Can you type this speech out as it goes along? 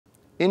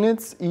In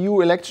its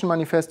EU election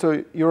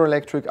manifesto,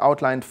 Eurelectric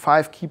outlined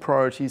 5 key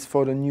priorities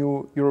for the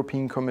new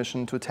European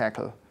Commission to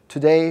tackle.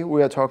 Today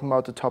we are talking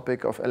about the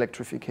topic of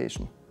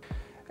electrification.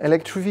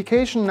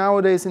 Electrification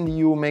nowadays in the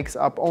EU makes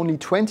up only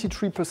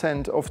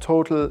 23% of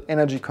total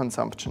energy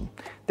consumption.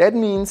 That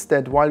means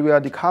that while we are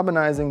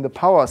decarbonizing the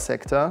power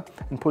sector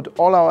and put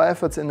all our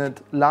efforts in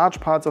it, large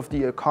parts of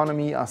the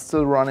economy are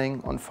still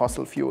running on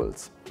fossil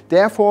fuels.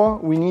 Therefore,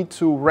 we need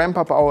to ramp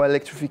up our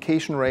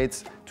electrification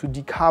rates to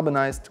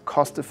decarbonize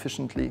cost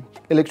efficiently.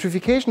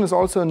 Electrification is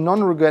also a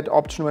non-regret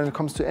option when it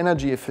comes to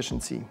energy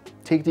efficiency.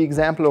 Take the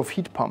example of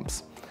heat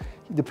pumps.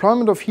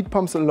 Deployment of heat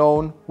pumps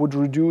alone would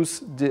reduce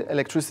the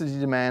electricity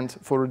demand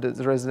for the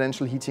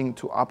residential heating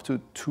to up to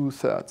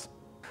 2/3.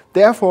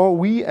 Therefore,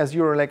 we as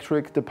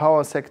Eurelectric, the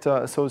Power Sector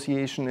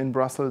Association in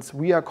Brussels,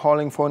 we are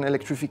calling for an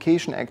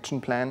Electrification Action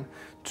Plan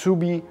to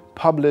be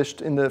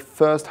published in the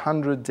first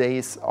 100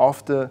 days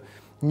of the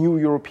new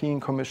European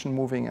Commission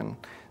moving in.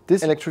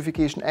 This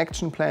Electrification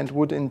Action Plan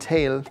would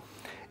entail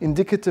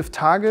indicative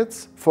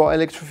targets for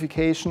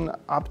electrification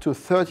up to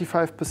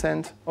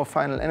 35% of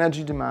final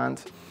energy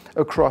demand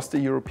across the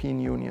European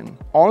Union.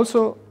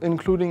 Also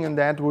including in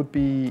that would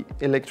be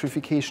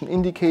electrification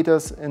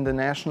indicators in the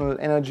national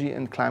energy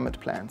and climate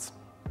plans.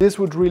 This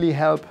would really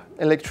help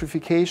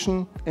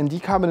electrification and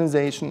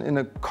decarbonization in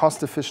a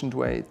cost-efficient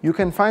way. You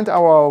can find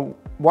our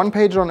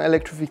one-pager on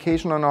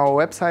electrification on our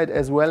website,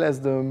 as well as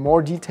the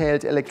more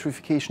detailed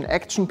Electrification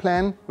Action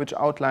Plan, which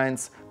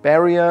outlines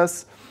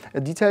barriers, a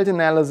detailed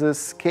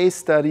analysis, case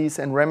studies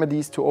and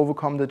remedies to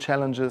overcome the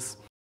challenges.